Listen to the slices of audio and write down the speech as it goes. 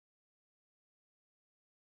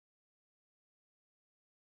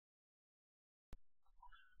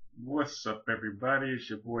What's up, everybody? It's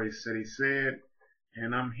your boy City Said,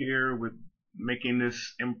 and I'm here with making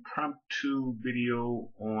this impromptu video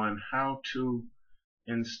on how to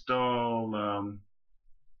install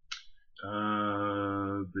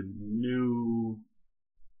the new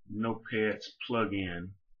Notepad Plugin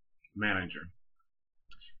Manager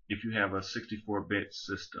if you have a 64-bit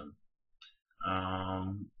system.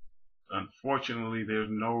 Unfortunately, there's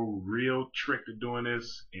no real trick to doing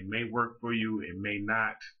this. It may work for you, it may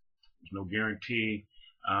not. There's no guarantee.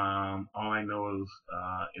 All I know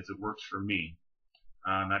is it works for me.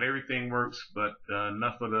 Not everything works, but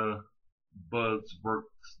enough of the bugs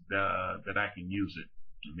works that I can use it.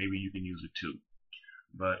 Maybe you can use it too.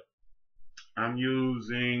 But I'm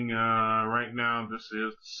using right now. This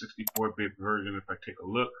is the 64-bit version. If I take a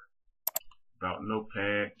look about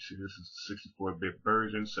Notepad, see, this is the 64-bit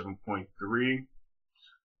version, 7.3.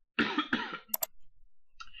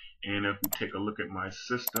 And if we take a look at my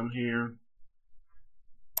system here,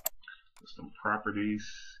 system properties,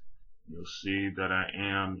 you'll see that I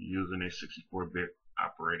am using a 64-bit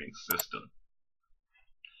operating system.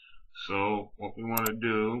 So what we want to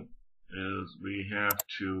do is we have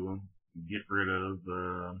to get rid of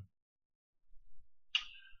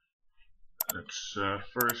let's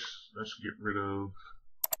get rid of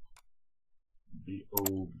the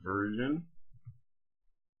old version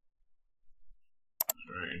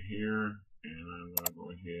right here, and I'm going to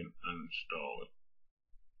go ahead and uninstall it.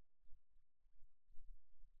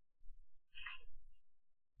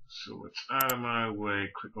 So it's out of my way.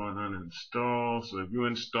 Click on uninstall. So if you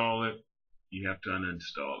install it, you have to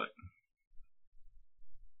uninstall it.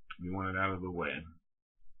 We want it out of the way.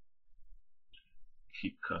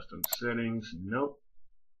 Keep custom settings. Nope.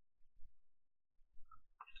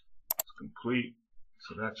 It's complete.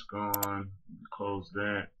 So that's gone. Close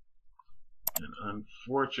that. And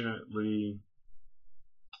unfortunately,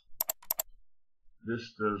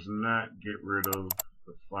 this does not get rid of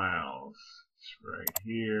the files. It's right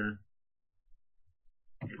here.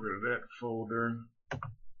 Get rid of that folder.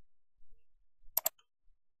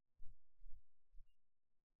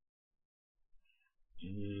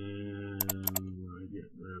 And I'm going to get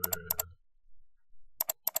rid of the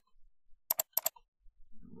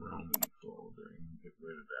Roman folder and get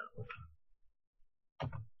rid of that one.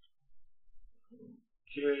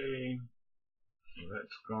 Okay, so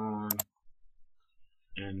that's gone.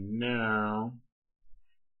 And now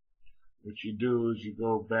what you do is you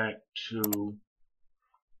go back to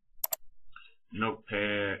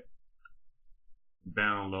Notepad,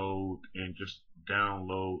 download, and just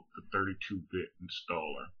download the 32-bit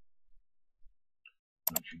installer.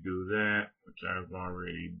 Once you do that, which I've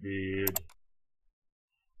already did,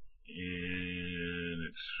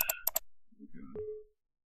 and you can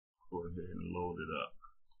go ahead and load it up.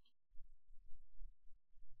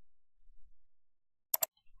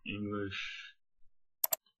 English,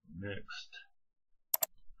 next,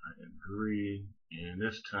 I agree, and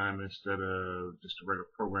this time instead of just a regular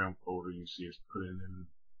program folder, you see it's put in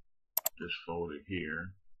this folder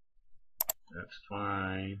here. That's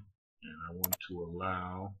fine, and I want to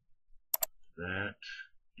allow that,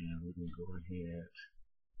 and we can go ahead,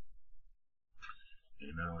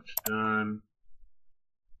 and now it's done.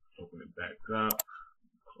 Open it back up,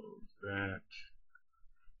 close that,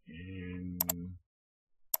 and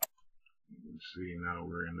you can see now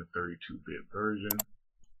we're in the 32-bit version.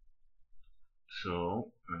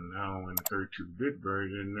 So, and now in the 32-bit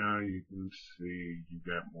version, now you can see you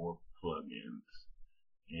got more plugins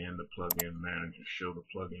and the plugin manager. Show the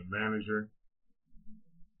plugin manager.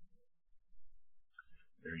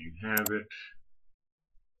 There you have it.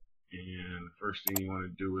 And the first thing you want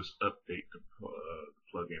to do is update the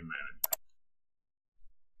plugin manager.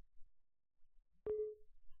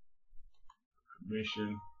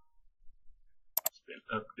 Permission. It's been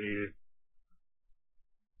updated.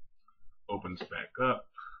 Opens back up,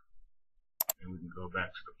 and we can go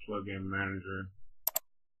back to the plugin manager.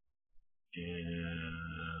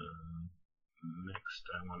 And next,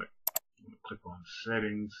 I want to click on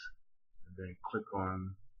settings, and then click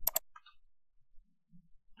on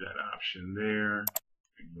that option there, and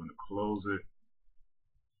you want to close it.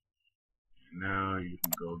 And now you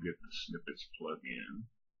can go get the Snippets plugin.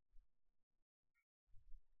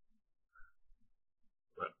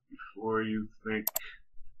 But before you think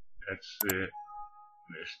that's it,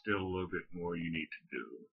 there's still a little bit more you need to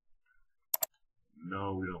do.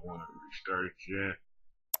 No, we don't want to restart it yet,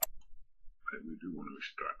 but we do want to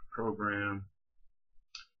restart the program.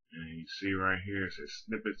 And you see right here it says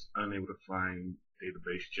Snippets unable to find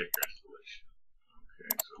database checker installation.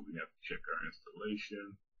 Okay, so we have to check our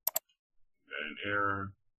installation. Got an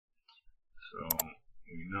error. So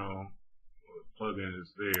We know the plugin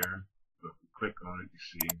is there, but if we click on it, you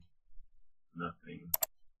see nothing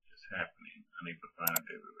is happening. Unable to find a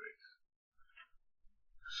database.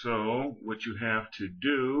 So what you have to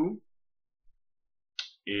do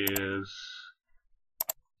is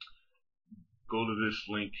go to this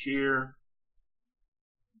link here,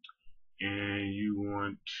 and you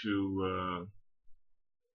want to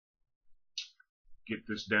get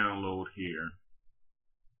this download here,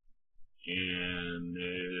 and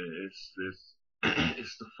it's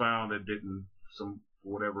the file that didn't, for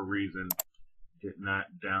whatever reason, did not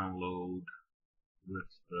download with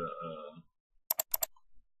the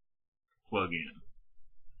plugin.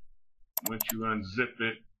 Once you unzip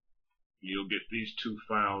it, you'll get these two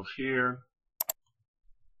files here.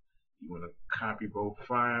 You want to copy both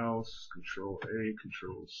files, Control A,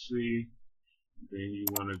 Control C. Then you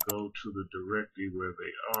want to go to the directory where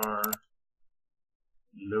they are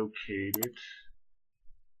located.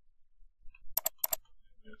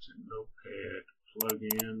 That's in Notepad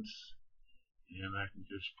Plugins, and I can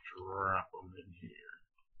just drop them in here.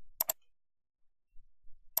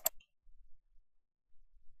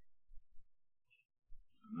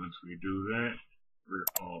 Once we do that, we're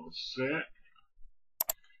all set.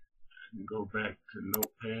 Go back to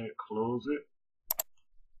Notepad, close it,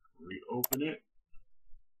 reopen it,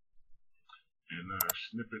 and our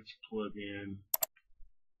Snippets plugin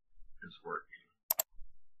is working.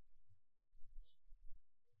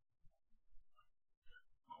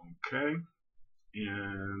 Okay,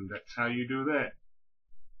 and that's how you do that.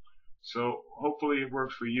 So hopefully it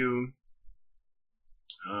works for you.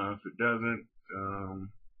 If it doesn't,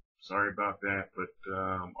 sorry about that, but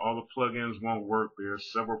all the plugins won't work. There are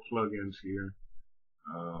several plugins here.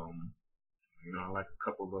 You know, I like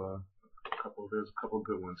there's a couple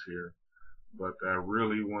good ones here, but I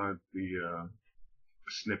really want the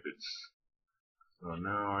snippets. So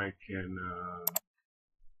now I can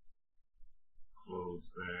close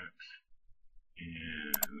that,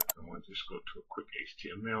 and I want to just go to a quick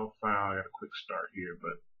HTML file. I got a quick start here,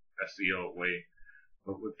 but that's the old way.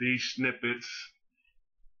 But with these snippets,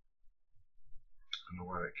 I don't know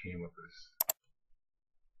why that came up as.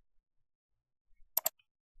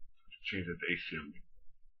 Change it to HTML.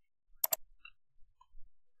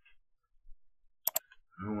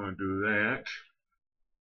 I don't want to do that.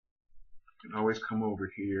 You can always come over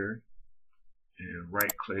here and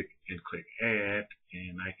right click and click add,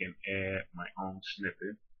 and I can add my own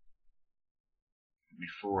snippet.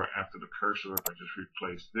 Before or after the cursor, if I just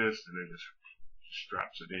replace this, then it just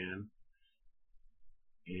drops it in.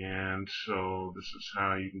 And so this is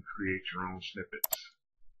how you can create your own snippets.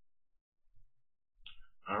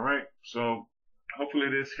 Alright, so hopefully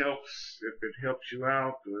this helps. If it helps you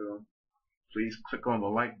out, please click on the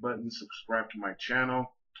like button, subscribe to my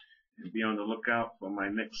channel, and be on the lookout for my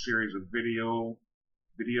next series of videos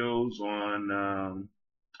on,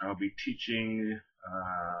 I'll be teaching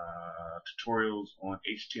tutorials on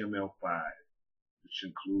HTML5, which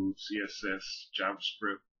includes CSS,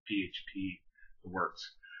 JavaScript, PHP, the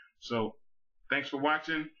works. So thanks for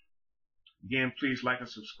watching. Again, please like and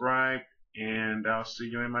subscribe, and I'll see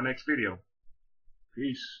you in my next video.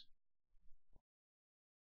 Peace.